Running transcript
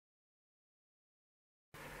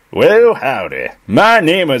Well, howdy. My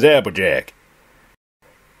name is Applejack.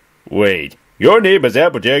 Wait, your name is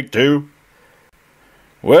Applejack too?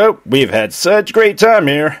 Well, we've had such great time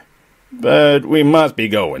here, but we must be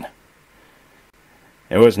going.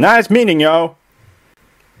 It was nice meeting y'all.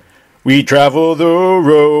 We travel the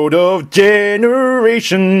road of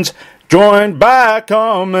generations, joined by a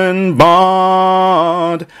common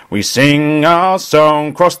bond. We sing our song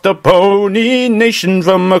across the pony nation,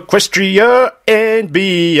 from Equestria and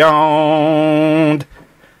beyond.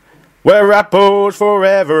 We're apples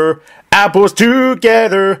forever, apples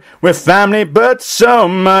together, we're family but so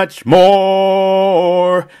much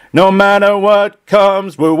more. No matter what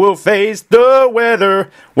comes, we will face the weather,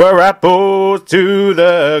 we're apples to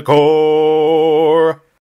the core.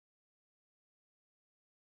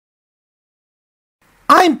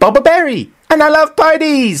 I'm Bubba Berry, and I love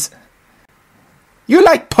parties! You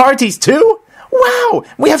like parties too? Wow,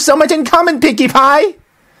 we have so much in common, Pinkie Pie!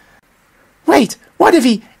 Wait, what if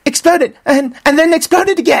he exploded and then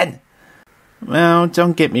exploded again? Well,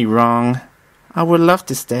 don't get me wrong. I would love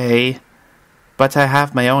to stay, but I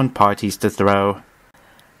have my own parties to throw.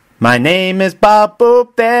 My name is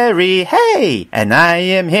Bubba Berry, hey, and I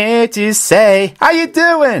am here to say, how you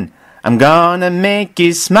doing? I'm gonna make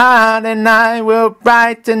you smile and I will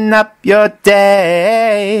brighten up your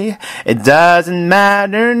day. It doesn't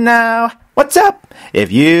matter now, what's up?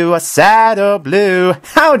 If you are sad or blue,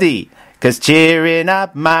 howdy! 'Cause cheering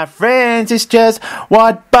up my friends is just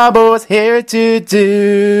what Bubba's here to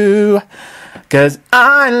do. 'Cause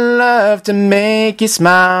I love to make you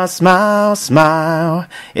smile, smile, smile.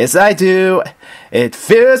 Yes, I do. It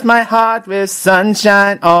fills my heart with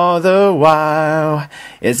sunshine all the while.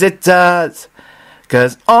 Yes, it does.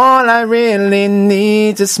 'Cause all I really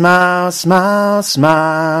need is smile, smile,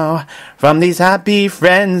 smile from these happy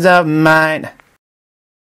friends of mine.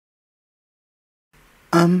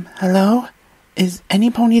 Hello? Is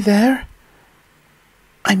any pony there?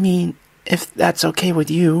 I mean, if that's okay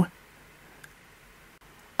with you.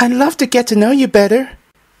 I'd love to get to know you better.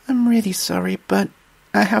 I'm really sorry, but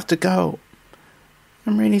I have to go.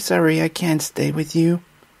 I'm really sorry I can't stay with you.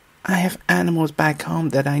 I have animals back home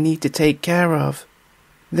that I need to take care of.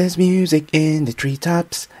 There's music in the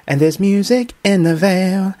treetops, and there's music in the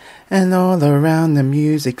vale, and all around the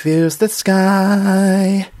music fills the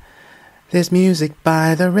sky. There's music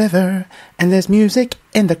by the river, and there's music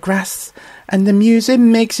in the grass, and the music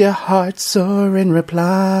makes your heart soar in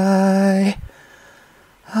reply.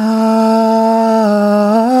 Ah,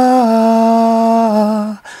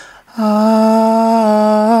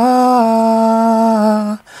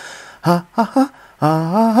 ah, ah,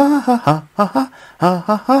 ah,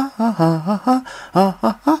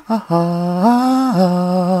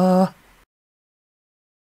 ah.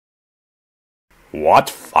 What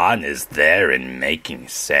fun is there in making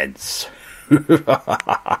sense?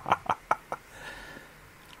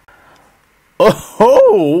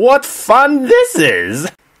 Oh, what fun this is!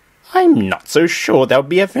 I'm not so sure that would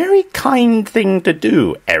be a very kind thing to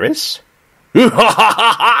do, Eris. You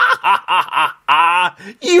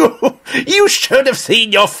should have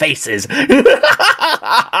seen your faces.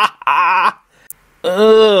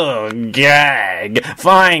 Ugh, gag.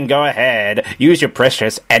 Fine, go ahead. Use your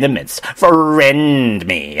precious elements. Friend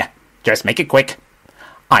me. Just make it quick.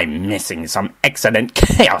 I'm missing some excellent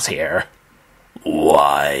chaos here.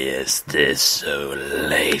 Why is this so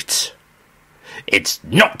late? It's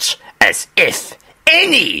not as if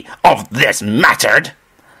any of this mattered.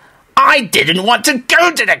 I didn't want to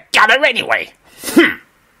go to the gutter anyway.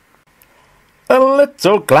 A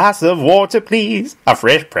little glass of water, please. A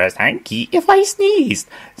fresh pressed hanky if I sneezed.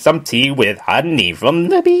 Some tea with honey from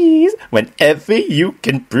the bees, whenever you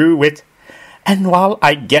can brew it. And while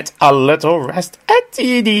I get a little rest, a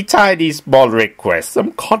teeny tiny small request.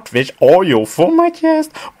 Some codfish oil for my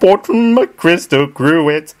chest, bought from a crystal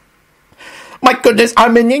cruet. My goodness,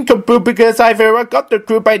 I'm an nincompoop because I've got the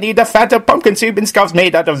croup. I need a fatter pumpkin soup and scarves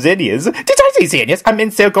made out of zinnias. Did I say zinnias? I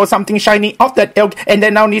meant silk or something shiny off that ilk, and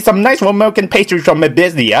then I'll need some nice warm milk and pastries from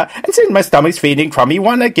Abysnia. And since my stomach's feeling crummy,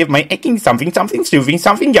 wanna give my aching something soothing,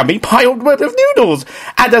 something yummy, piled with noodles.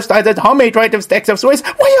 Add a slice of homemade right of stacks of Swiss,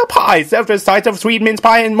 whale pie, served with sides of sweet mince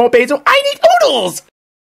pie and more basil. I need oodles!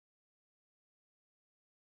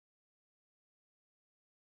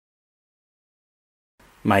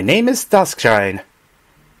 My name is Duskshine.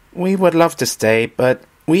 We would love to stay, but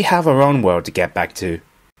we have our own world to get back to.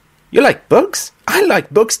 You like books? I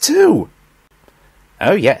like books too.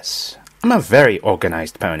 Oh yes, I'm a very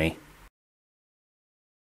organized pony.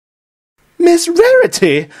 Miss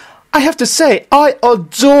Rarity, I have to say, I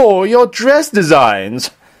adore your dress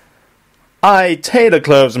designs. I tailor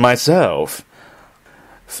clothes myself.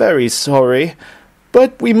 Very sorry,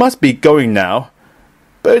 but we must be going now.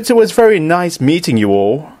 But it was very nice meeting you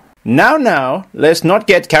all. Now, let's not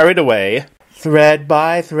get carried away. Thread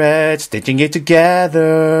by thread, stitching it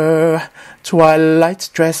together. Twilight's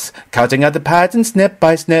dress, cutting out the pattern snip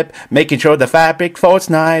by snip, making sure the fabric folds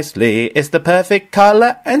nicely. It's the perfect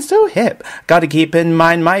color and so hip. Gotta keep in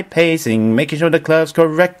mind my pacing, making sure the curve's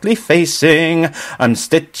correctly facing. I'm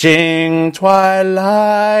stitching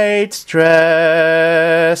Twilight's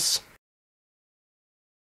dress.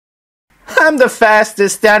 I'm the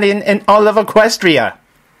fastest stallion in all of Equestria.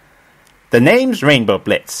 The name's Rainbow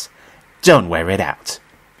Blitz. Don't wear it out.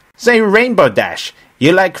 Say Rainbow Dash,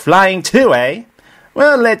 you like flying too, eh?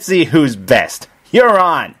 Well, let's see who's best. You're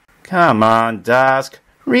on. Come on, Dusk.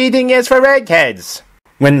 Reading is for eggheads.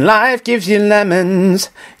 When life gives you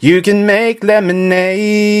lemons, you can make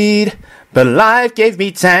lemonade. But life gave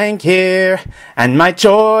me Tank here, and my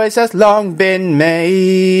choice has long been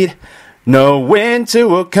made. No winter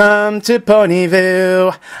will come to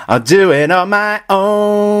Ponyville. I'll do it on my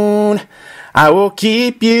own. I will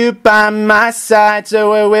keep you by my side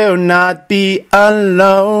so I will not be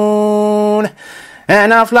alone.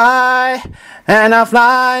 And I'll fly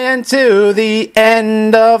until the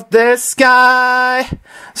end of the sky.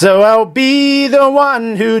 So I'll be the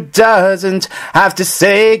one who doesn't have to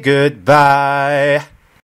say goodbye.